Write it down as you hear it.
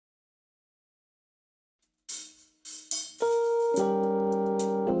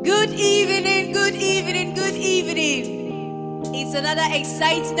It's another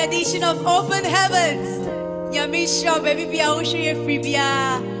exciting edition of Open Heavens. Yamisha, baby, be a free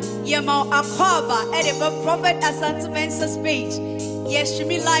beer. Yama Akwaba, Edinburgh Prophet Asante page. Yes, stream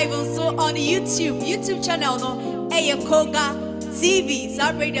me live also on YouTube channel. No, Koga TV.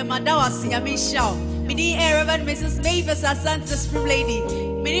 Celebrate the Madawasi Yamisha. Mini Rev.Mrs. Mavis Asante Supreme Lady.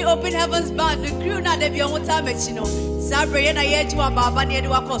 Mini Open Heavens band. The crew na debi on time mechino. Celebrate na yeju ababa ni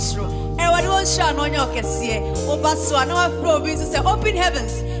edu akosro. Everyone wants to know your kesiye. Obaso ano afrobeats say Open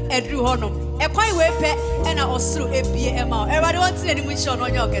Heavens. Edru honum. E kwai we pe e na osru ebie e ma. Everybody wants to know show no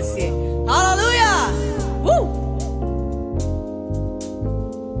your kesiye. Hallelujah. Woo.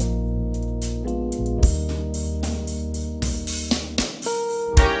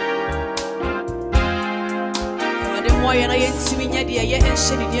 Why na yentimi nya de ye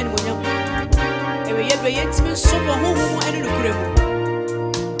enhye ne de no nyam. E we ye do yentimi so bo hoho ene no kure mu.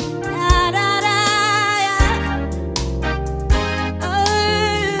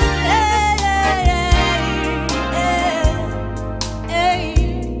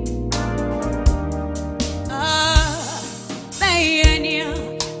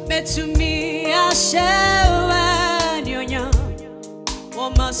 To me, I shall when you're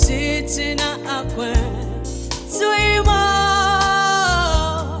sitting at a queen. So you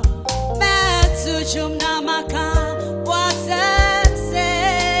are met to Jumnamaka was a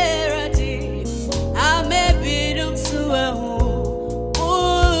serity. I may be them to a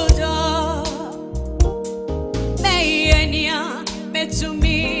wood. May any met to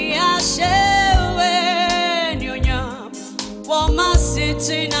me, I shall when you're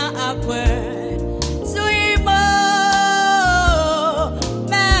sitting at a queen. So you are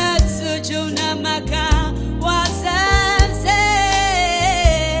met to Jumnamaka.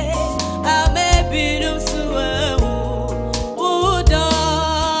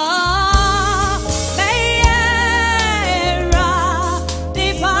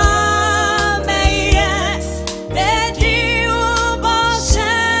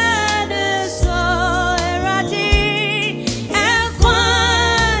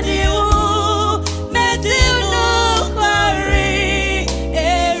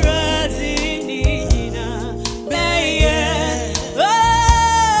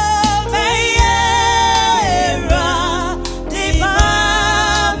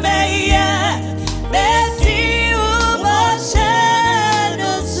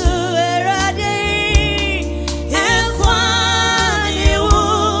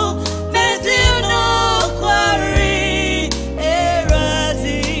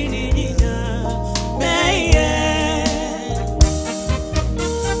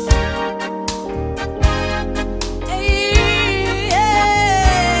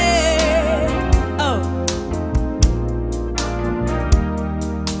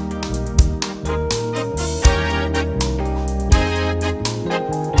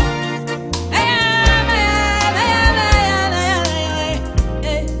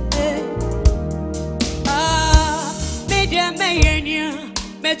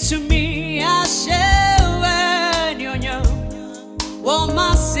 To me, I shall when you're young.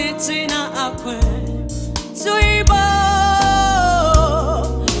 Woman sitting at a queen. So you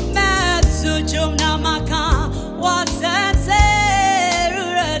met to Jumnamaka was that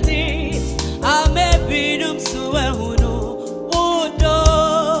ready. I may be them so well.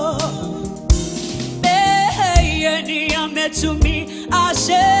 To me, I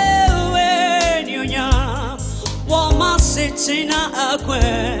shall when you're young. Woman sitting at a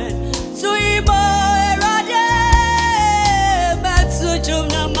queen. So you met to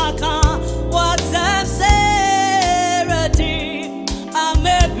Jumnamaka was that ready. I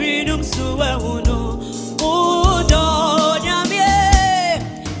may be them so well.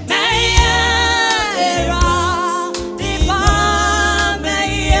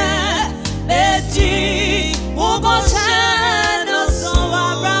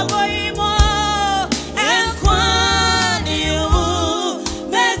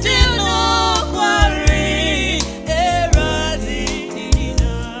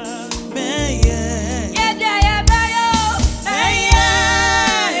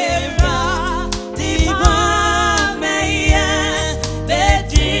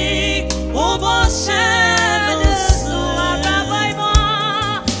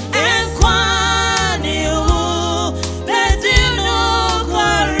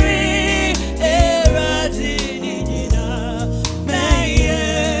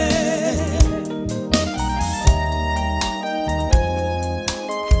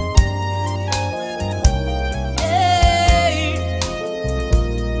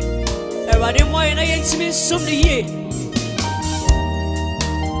 Some ye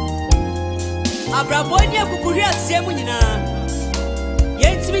Abrabonia Kukuria Semunina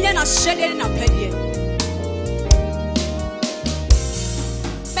Yet me and I shed it in a penny.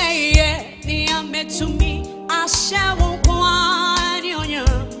 May near me to me, I shall won't go on you.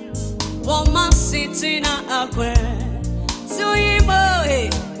 Woman sitting at a quail. To you, boy.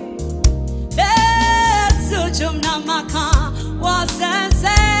 That's so jump namaka was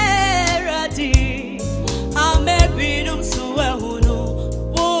ready. I may be no so well who know.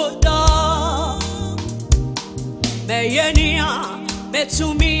 Mayenia, bet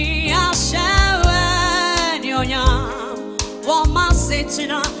to me, I shall when you're young. Woman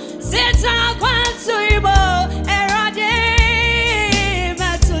sitting on, sit on, to you, erade,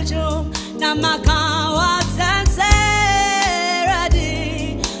 Matujo, Namaka was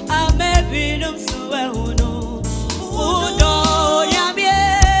ready. I may be no so well who know. No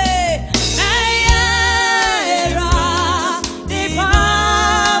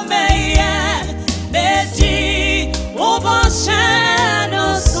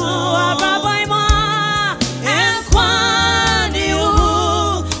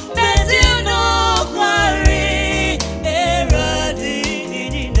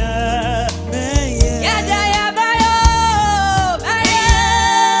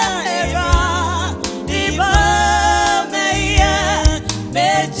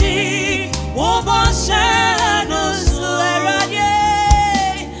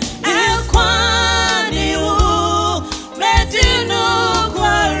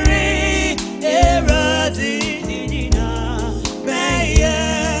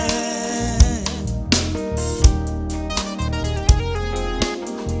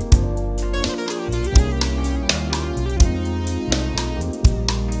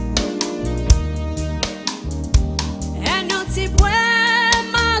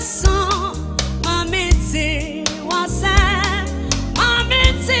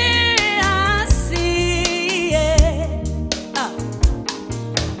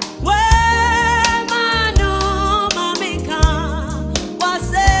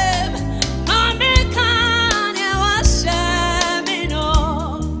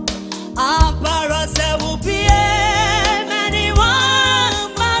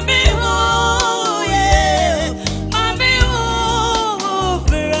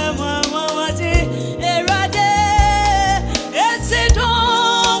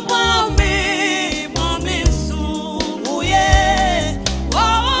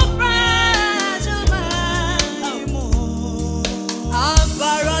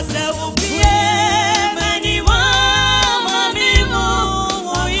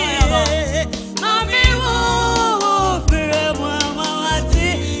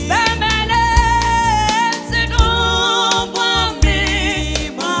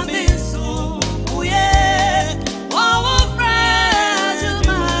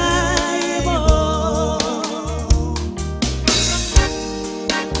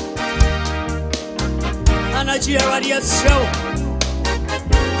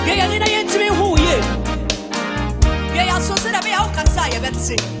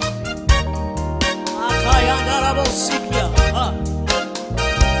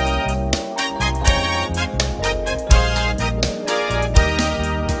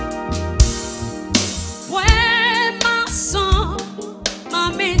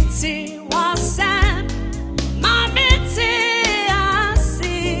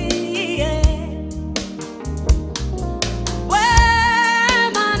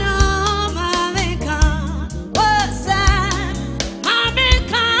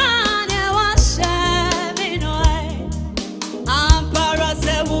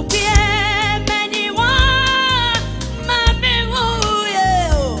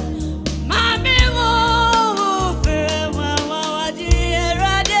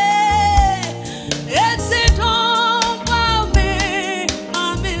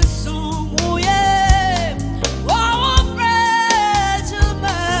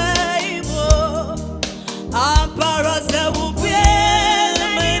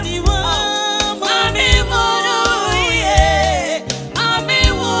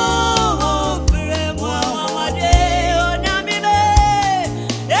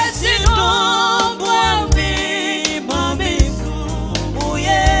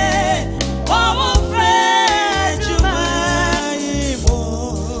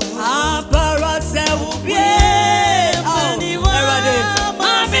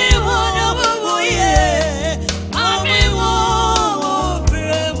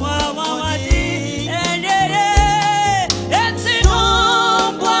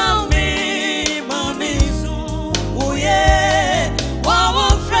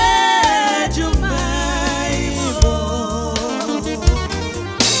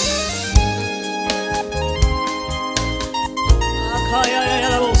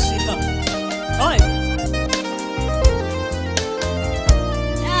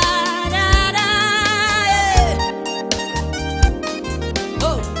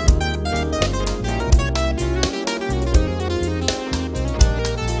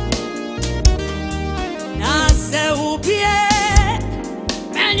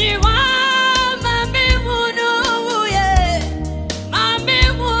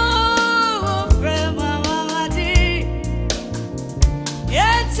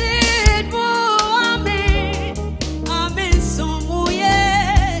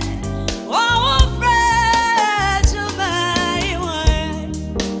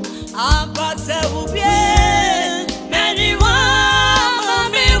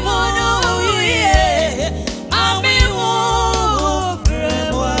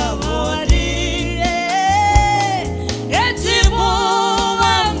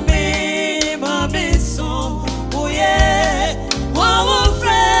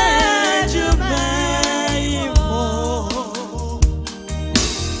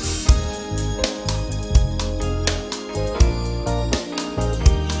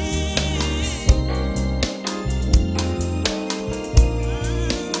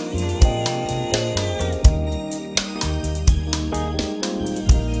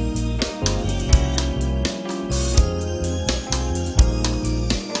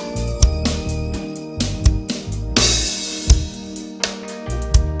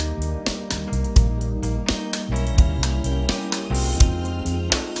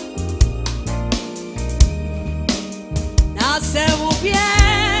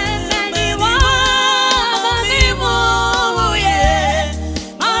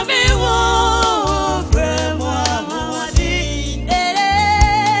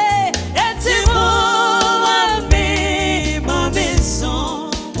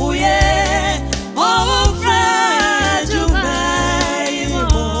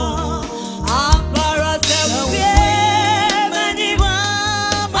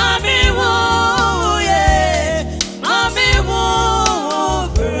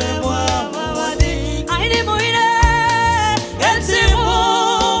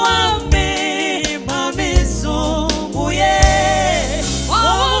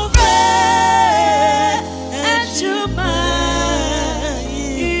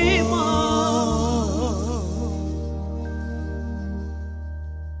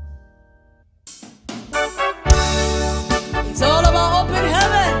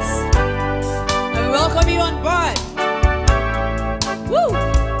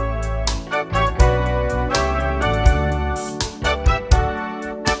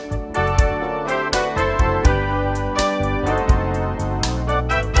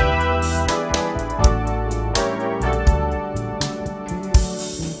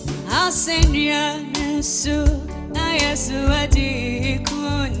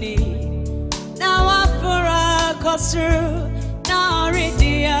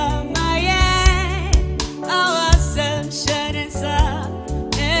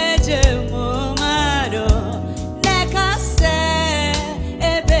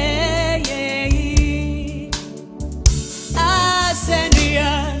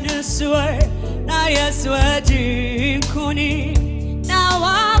wedding kuni. Now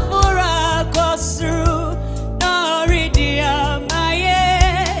I'm for a goes through. No redia my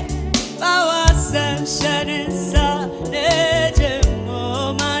power sunshine inside the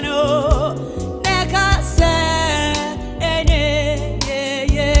momano. Neka say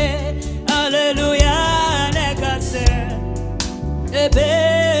hallelujah. Neka say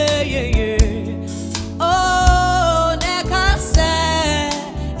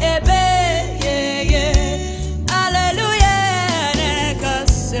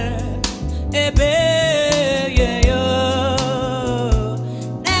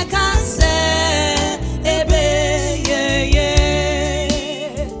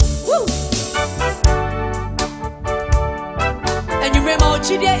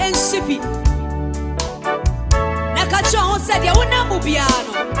and sippy. Nakacho said, "You will not move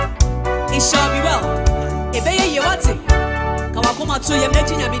piano. It shall be well. If you want it, come to your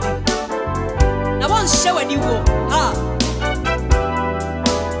meeting. Now, one show when you go.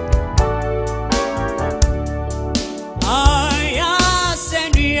 I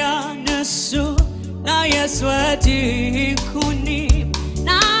send you a suit. Now, yes, what do you need?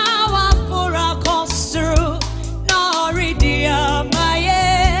 Now, I'm for a cost through. No, redeem.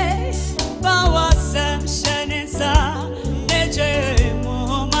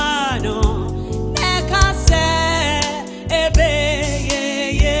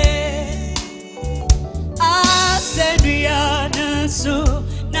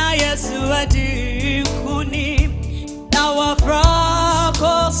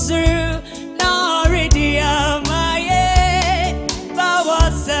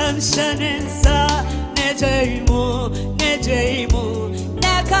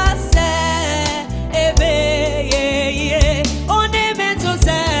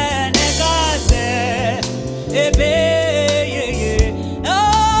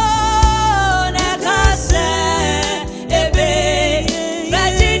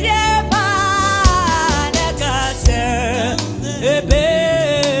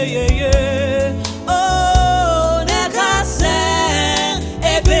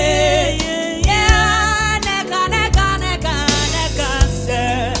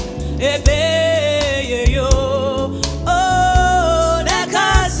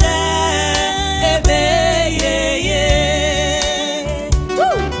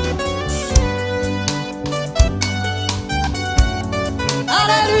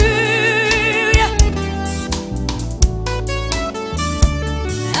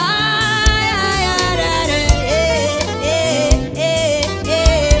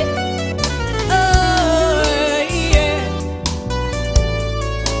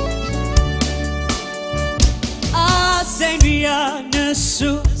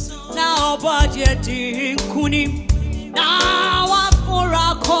 Now, budgeting kunim. Now, I'm for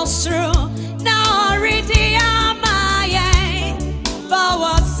a cost through. Now, redeem my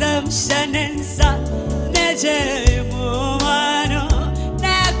power assumption inside. Neje mumano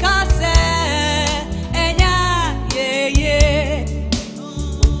nekase enya ye.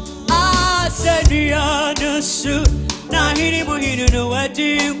 I said the other suit. Now, he didn't know what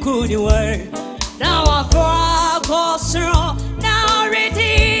you could wear. Now, I'm for a cost through. Now,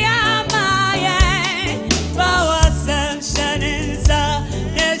 redeem my power assumption inside.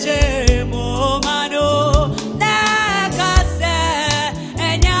 Neje mumano nekase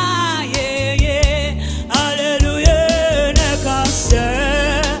enya ye. Hallelujah nekase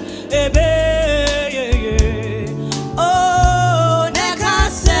ebe ye. Oh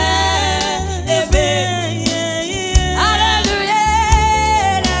nekase ebe ye. Hallelujah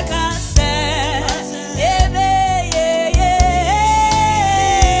nekase ebe ye.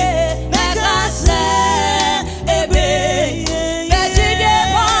 Nekase ebe ye. Bejide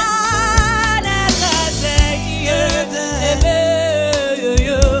pa nekase ye. Ebe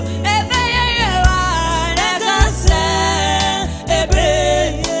ye. Ebe ye wa nekase ebe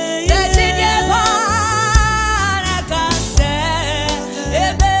ye. Bejide pa nekase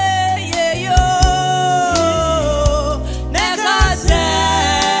ebe ye yo. Nekase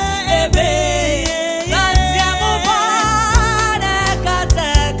ebe ye. Kasiamu pa nekase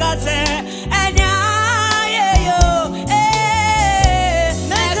kase enya ye yo.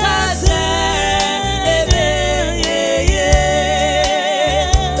 Nekase ebe ye.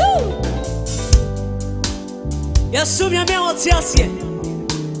 Yasumya me otiasie.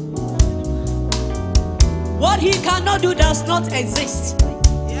 What he cannot do does not exist.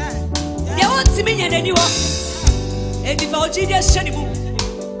 They want to mean in anyone. And if our genius shanibu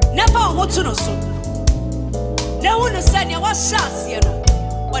never want to know so. No one to send you what shots, you know.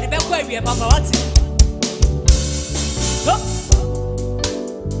 What the back way we are paparazzi.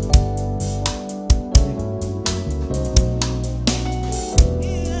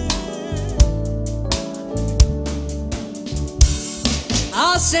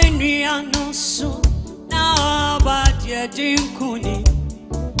 Dinkuni.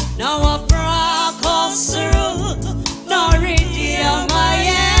 Now a fracosru, Noridia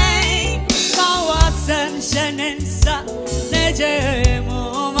Maye, Kawasan Shenensa, Neje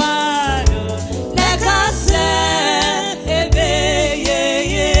Mumano, Nekase, Ebe,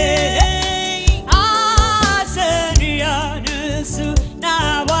 Asenianusu,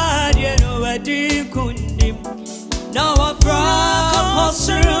 Nawadianu, Dinkunim. Now a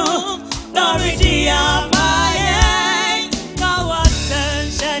fracosru, Noridia Maye.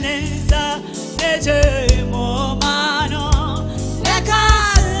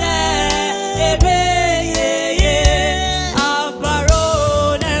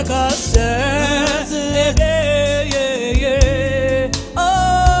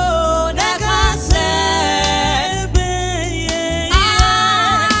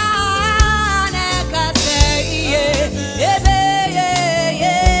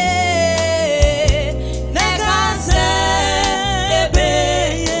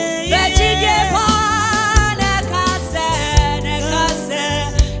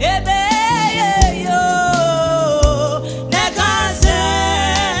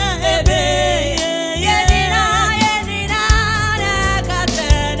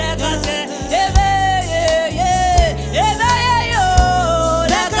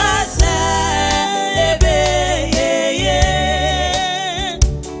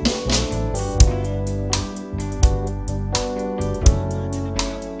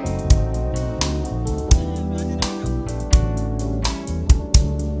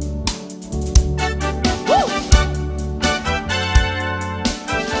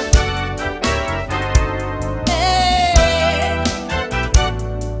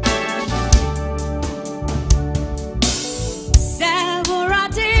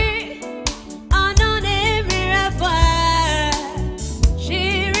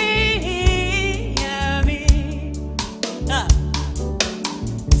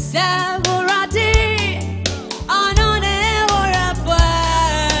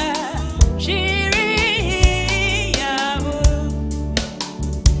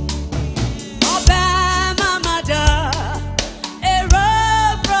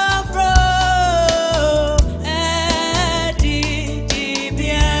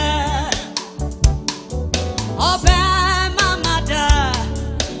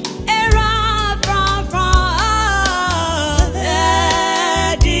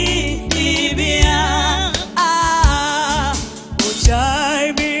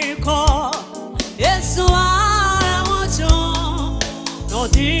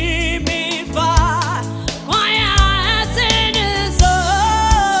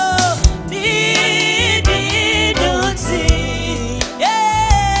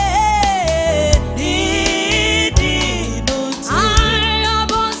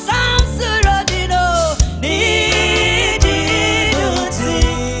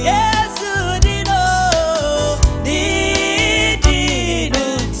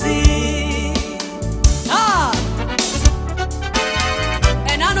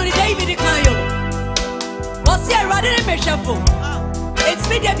 It's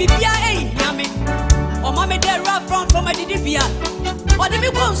me, the Bibia, Yami. Or Mamma, they're rough from my Dibia. Or the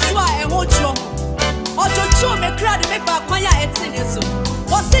people swear and won't show. Or to show me crowd me back my it's in it.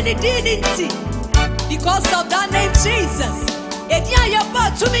 What's in the dignity? Because of that name, Jesus. If you are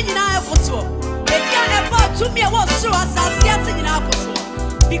about 2 million, I put to. If you are about 2 million, what's true as I see in our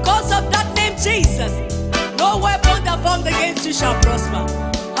put. Because of that name, Jesus. No weapon that formed against you shall prosper.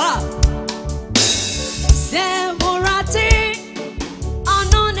 Ah. Semurati,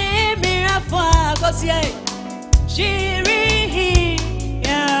 anone mirafa, cause yeah, shiri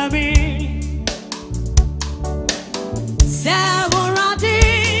yami. Semurati,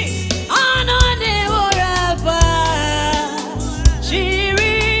 anone mirafa,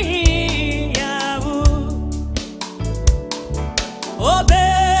 shiri yamu. Obe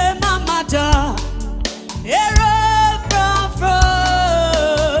mamata, ero from.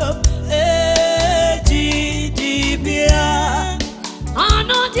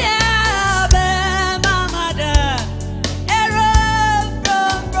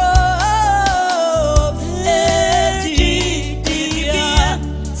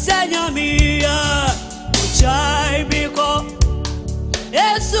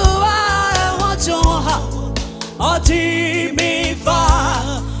 Oti mi fa,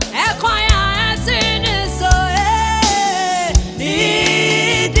 ekwaya esini so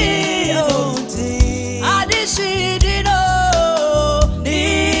nidi oti, adishi dino,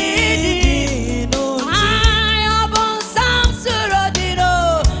 nidi oti, ayabon samsuro dino,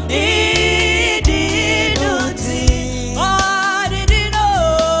 nidi oti, adi dino,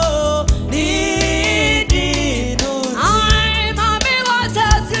 nidi oti,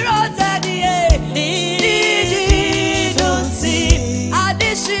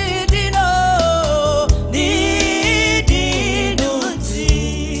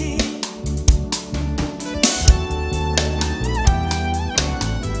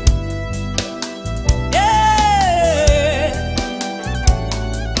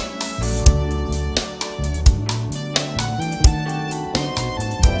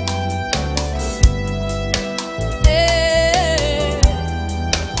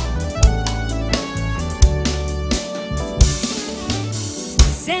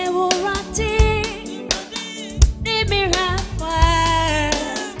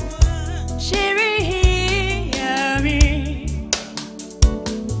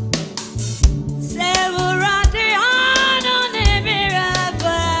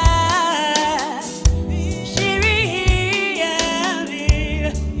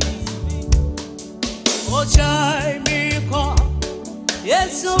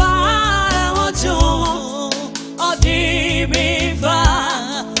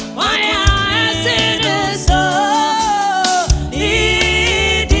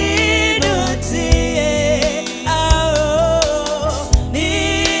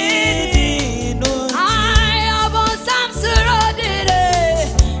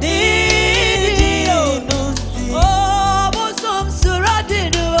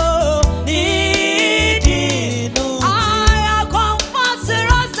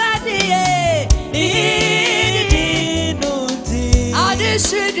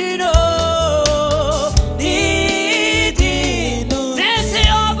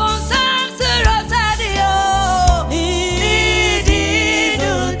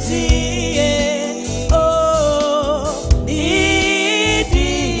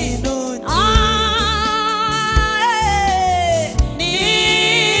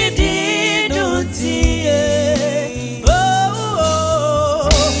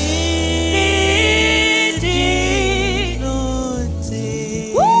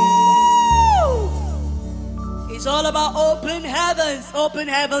 Open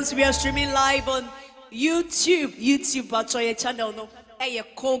heavens. We are streaming live on YouTube Pachoye channel no. Hey,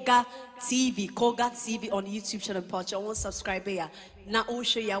 Koga TV on YouTube channel Pacho. I want subscribe here. Na o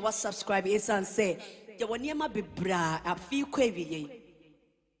show ya what subscribe Asante. Ya waniema be bra. I feel quevi ye.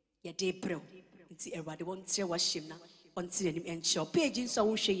 Ya de bro. Nti everybody want to watch him na. Until any ensure page in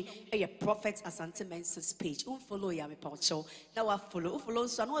so she a prophet Asante page. Follow ya me Pacho. Now I follow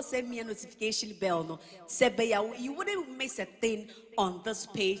so I know send me a notification bell no. Say you wouldn't miss a thing on this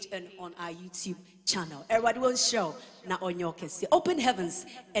page and on our YouTube channel. Everybody will show now on your case. Open heavens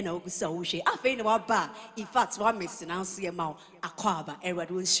and also she. I find what bar. In fact, one miss now see a mouth aquaba.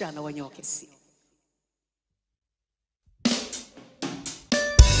 Everybody will show now on your case.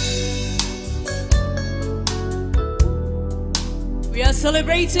 We are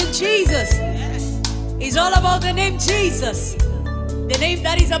celebrating Jesus. It's all about the name Jesus. The name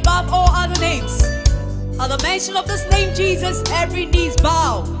that is above all other names. At the mention of this name Jesus, every knees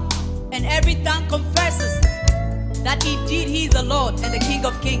bow and every tongue confesses that indeed He is the Lord and the King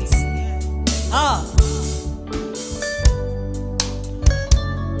of Kings.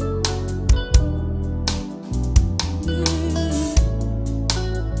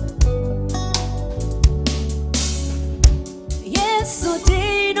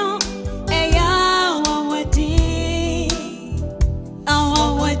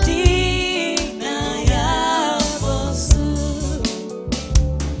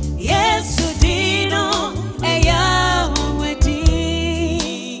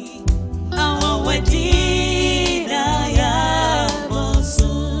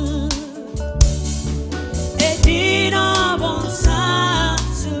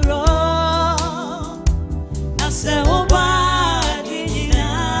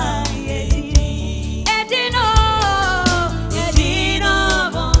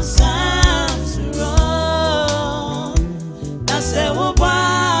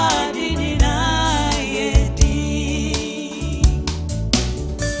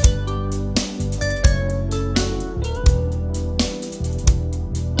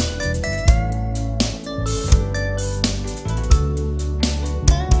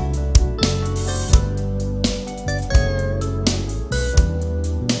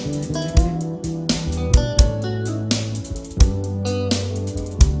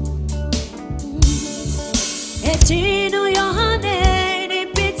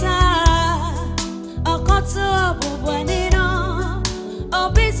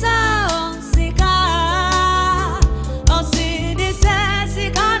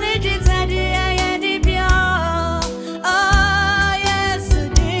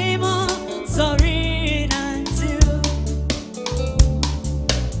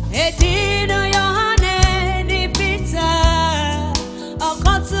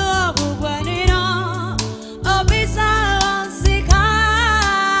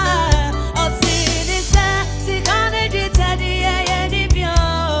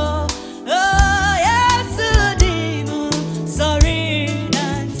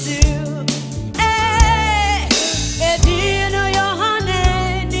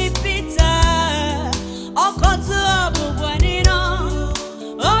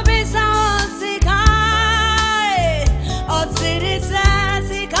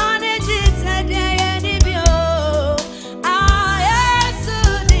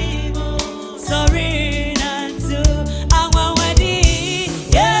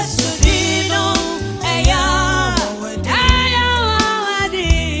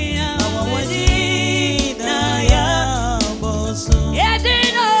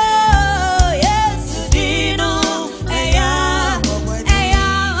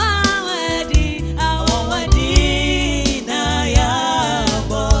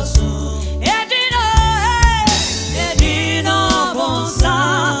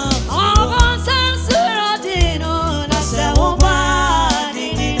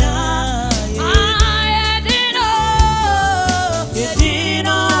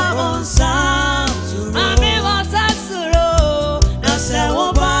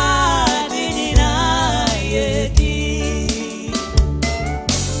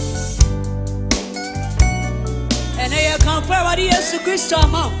 Everybody is Christ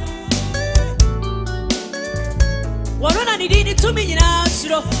amount. One on the day to me in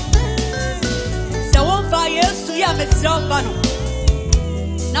Astro. So one 5 years to Yam itself.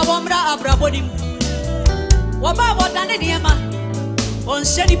 Now I'm Abrabodim. What about what done in Yama? On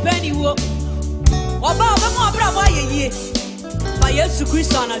Shelly Penny walk. What about the more bravo ye? 5 years to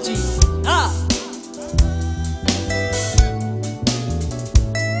Christ on a G. Ah.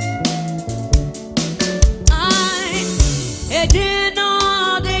 I didn't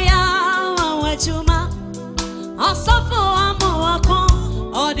know the hour what you ma. I suffer a more con,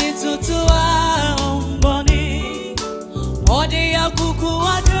 or the tutua bonnie, or the akuku,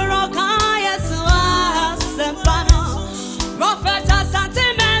 or the rock, yes, Sempano. Prophet Asante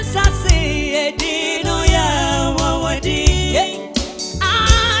Mensasi, Edino, ya, what did I?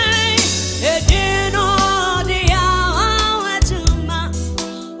 Edino, the hour what you ma.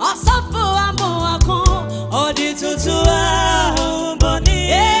 I suffer a more con, or the tutua.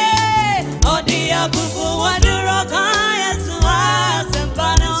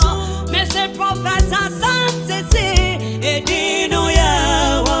 Mr. Prophet Asante, Edino, ya,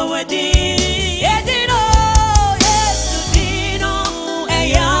 what did Edino, yes, Edino,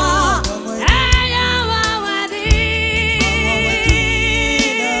 ya, what did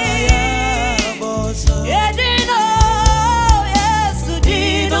Edino, yes,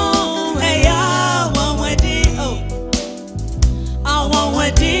 Edino, ya, what did I want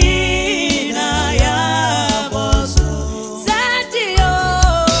what did.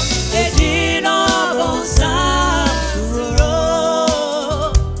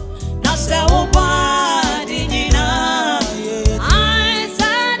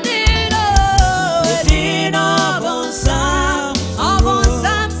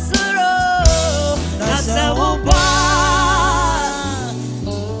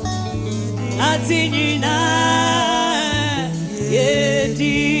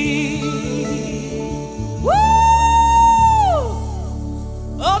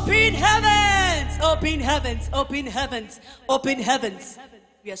 Open heavens, open heavens, open heavens.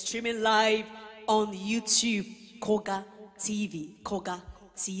 We are streaming live on YouTube, Koga TV, Koga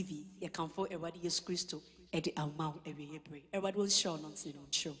TV. You can follow everybody is Christo, Eddie Almau, every Hebrew. Everybody will show nonsense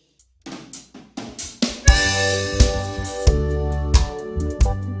on show.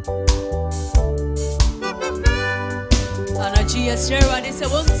 Anagia Sarah, they say,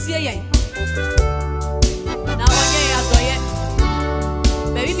 won't see ye. Now, I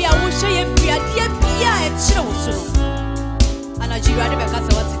baby, I will show you free idea, and show soon. And I do rather because I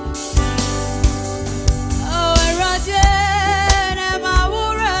was it. Oh, Roger, and I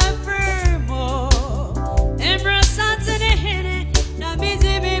will run more. Embrace Anthony Henry, now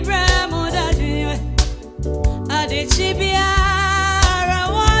busy me, Bramo, that you. I did Chibia, I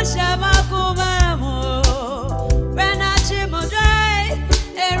wash a Macumamo. When I chimo die,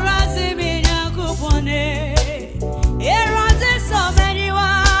 a Razzie, a coupone. Here runs so many.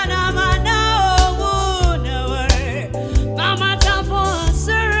 Mama tapo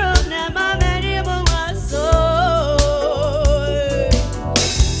sir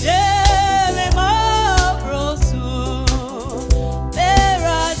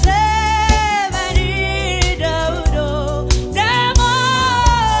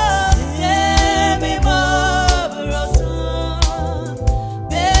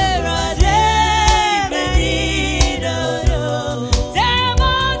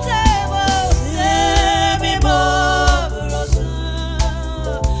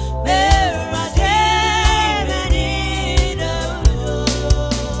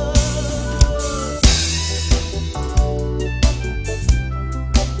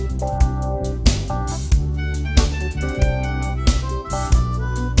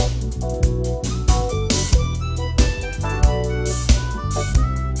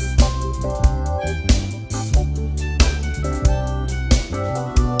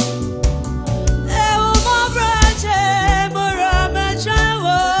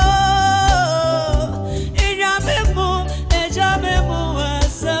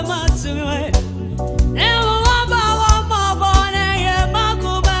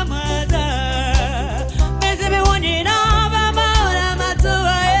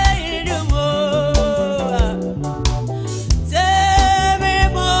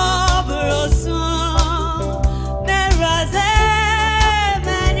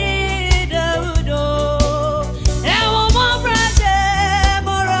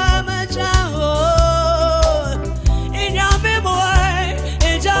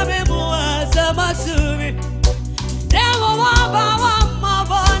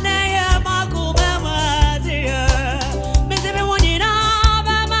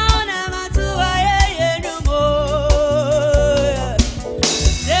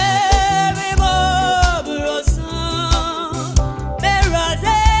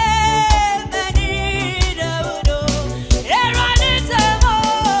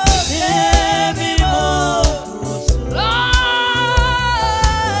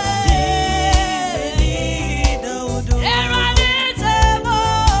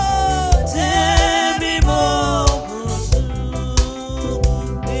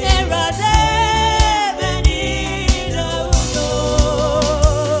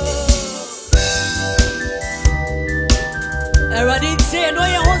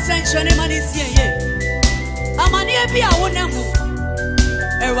shone manisi ye. Amani ebi a wonemu.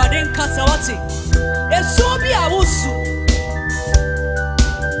 Erade nkasa wati. Esu bi a wosu.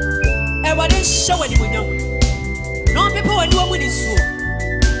 Erade show ni munyam. No people when you want money so.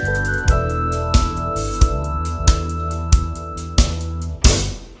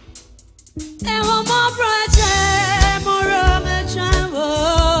 Ewo mo project mo ro me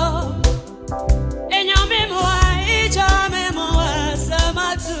travel. Enyame mo ija me mo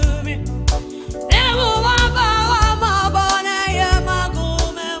sama to me. Ewo wa ba ma ba na ye ma go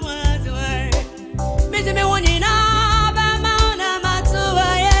me mo to. Me me woni na ba ma na ma to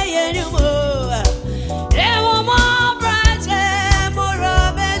ye ye ni mo. Ewo mo project mo ro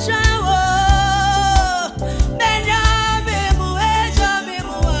me travel. Enyame mo ija me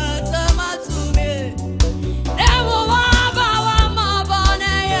mo sama to me. Ewo wa ba ma ba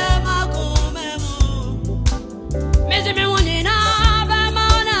na ye ma go me mo. Me me woni na ba ma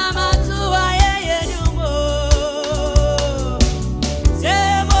na ma to ye ye ni mo.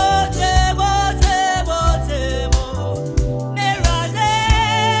 Temo temo temo temo. Me raze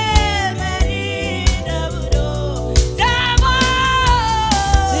me ni da budo. Temo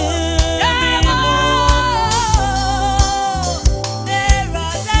temo. Me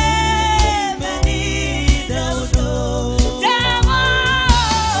raze me ni da budo. Temo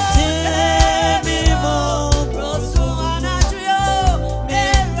temo. Rosu anatuyo. Me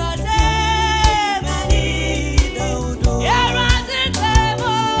raze me ni da budo. Ye raze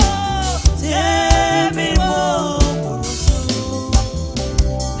temo temo.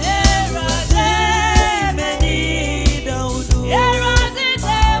 Me raze me ni da budo. Ye raze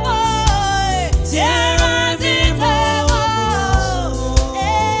temo ye raze temo.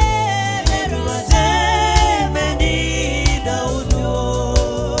 Me raze me ni da budo.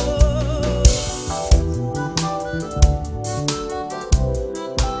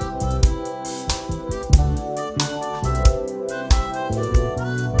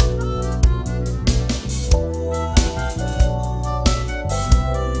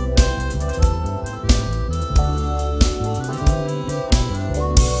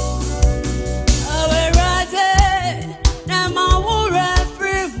 Awe raze na mawura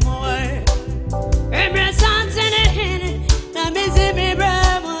free more. Emre santene hene na mizi mi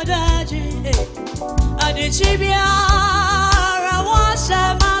bremo daji. Adichibia rawasha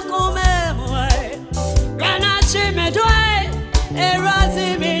makume more. Rana chime dwe erazi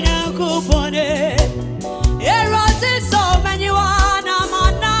mi na kupone. Erazi so many wana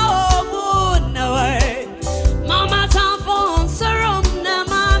mana obuna we. Mama tamfon serum na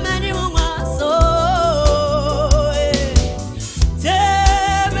mama ni mwa so.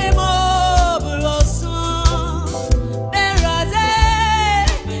 Temi mo buloso. Eraze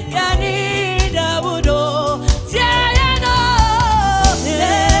yani da budo. Tiaya no.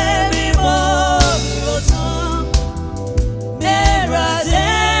 Temi mo buloso. Eraze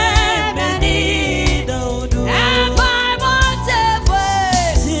yani da budo. Amai mo tefwe.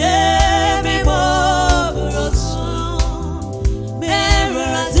 Temi mo buloso.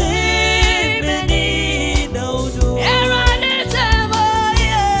 Eraze yani da budo. Erade temo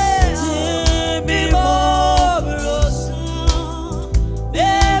ye. Temi mo buloso.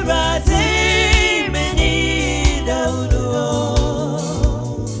 Eraze yani da budo.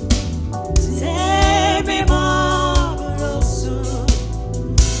 Temi mo buloso.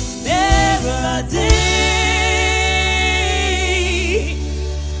 Eraze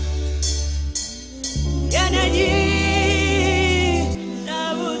yani da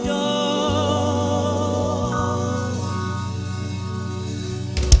budo.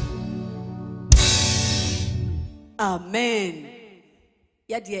 Amen.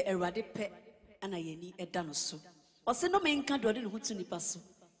 Yadie erade pe ana yeni eda no so. Ose no menka do de no hutu nipa so.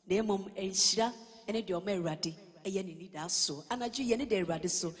 Na emom enhira ene de o ma erade eye ne ni da so. Anaju ye ne de erade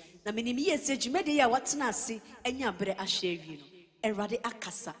so. Na menim ye se dwumede ya watena ase enya bre ahwe awie no. Erade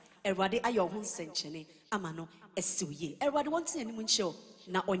akasa, erade ayo ho nsenchene ama no esiwye. Erade wonte ani mu nche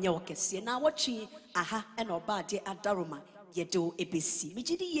na onye wokese na wotwe aha ena oba de adaroma yedo ebesi.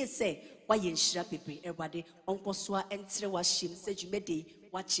 Migidi ye se waye nhira pepe erade onkosoa entre wahim se dwumede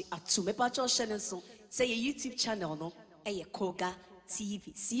wachi atu me pa cho hye nso se ye YouTube channel no eye Koga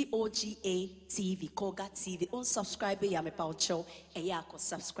TV, COGA TV, Koga TV. On subscribe ya me pa ocho eya ko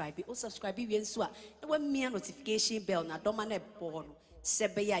subscribe. On subscribe we nso a na wa mia notification bell na doma na ebo no.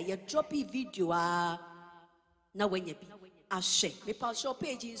 Sebe ya ye drop video a na wanya bi ahwe. Me pa ocho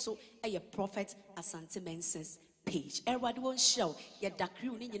page nso eye Prophet Asante Menses page. Everybody won't show. Ya dakri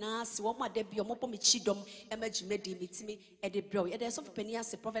uni na si woma debi omopo mi chidom ema jumedi mitimi ede bro. Ya there's of penny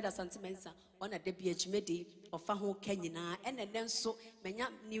as a prophet Asante Mensa on a debi jumedi of faho Kenyana and then so menya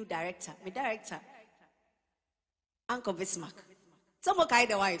new director. My director Uncle Bismarck. Some of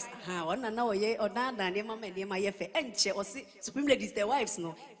the wives, one and now ye or nana, and mamma and my yefe, and she or see supreme ladies, their wives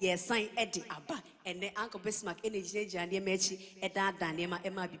no, yes, sign Eddie Abba, and then Uncle Bismarck, any change and your mechi, and that Danema,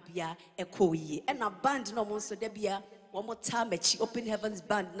 Emma Bibia, a coye, and a band no more so debia, one more time, open heavens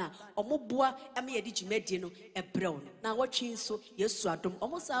band now, or more boa, and me a digimedino, a brown. Now watching so, yes, swadom,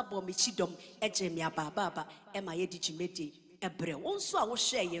 almost a bomb, chidom, a jemia baba, and my digimedi, a brown. Also, I will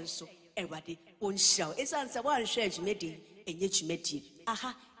share you so, everybody won't show. It's answer one share jimedi.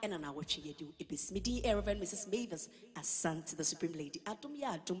 Aha, and an hour you do. It is midi, Rev.Mrs. Mavis, Asante, the Supreme Lady. Adum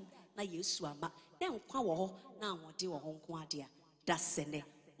ya adum, na yuswama. Then kwawo, now what do a home quadia. That's sene,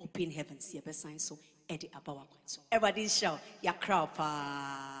 open heavens, ye besign so, Eddie Abawa. So everybody shout, ya crowd,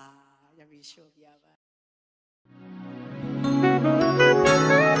 ya show,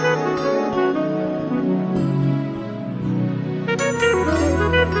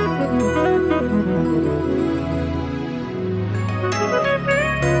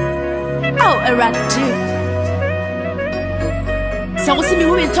 Eradi. So what's me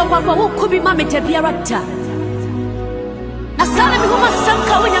women talk about who could be mammy to be a raptor? Asana me who must some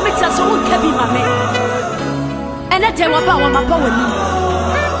cow when you mix us who can be mammy. And I tell about my power.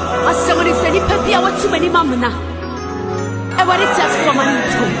 As somebody said, he peppy, I want too many mamma. And what it does from my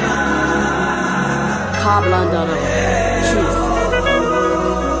into Carblanda.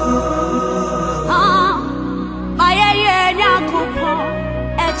 My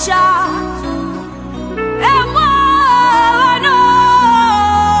a child.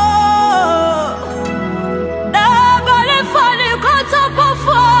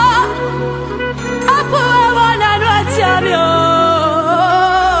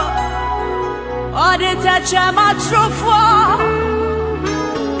 Touch my true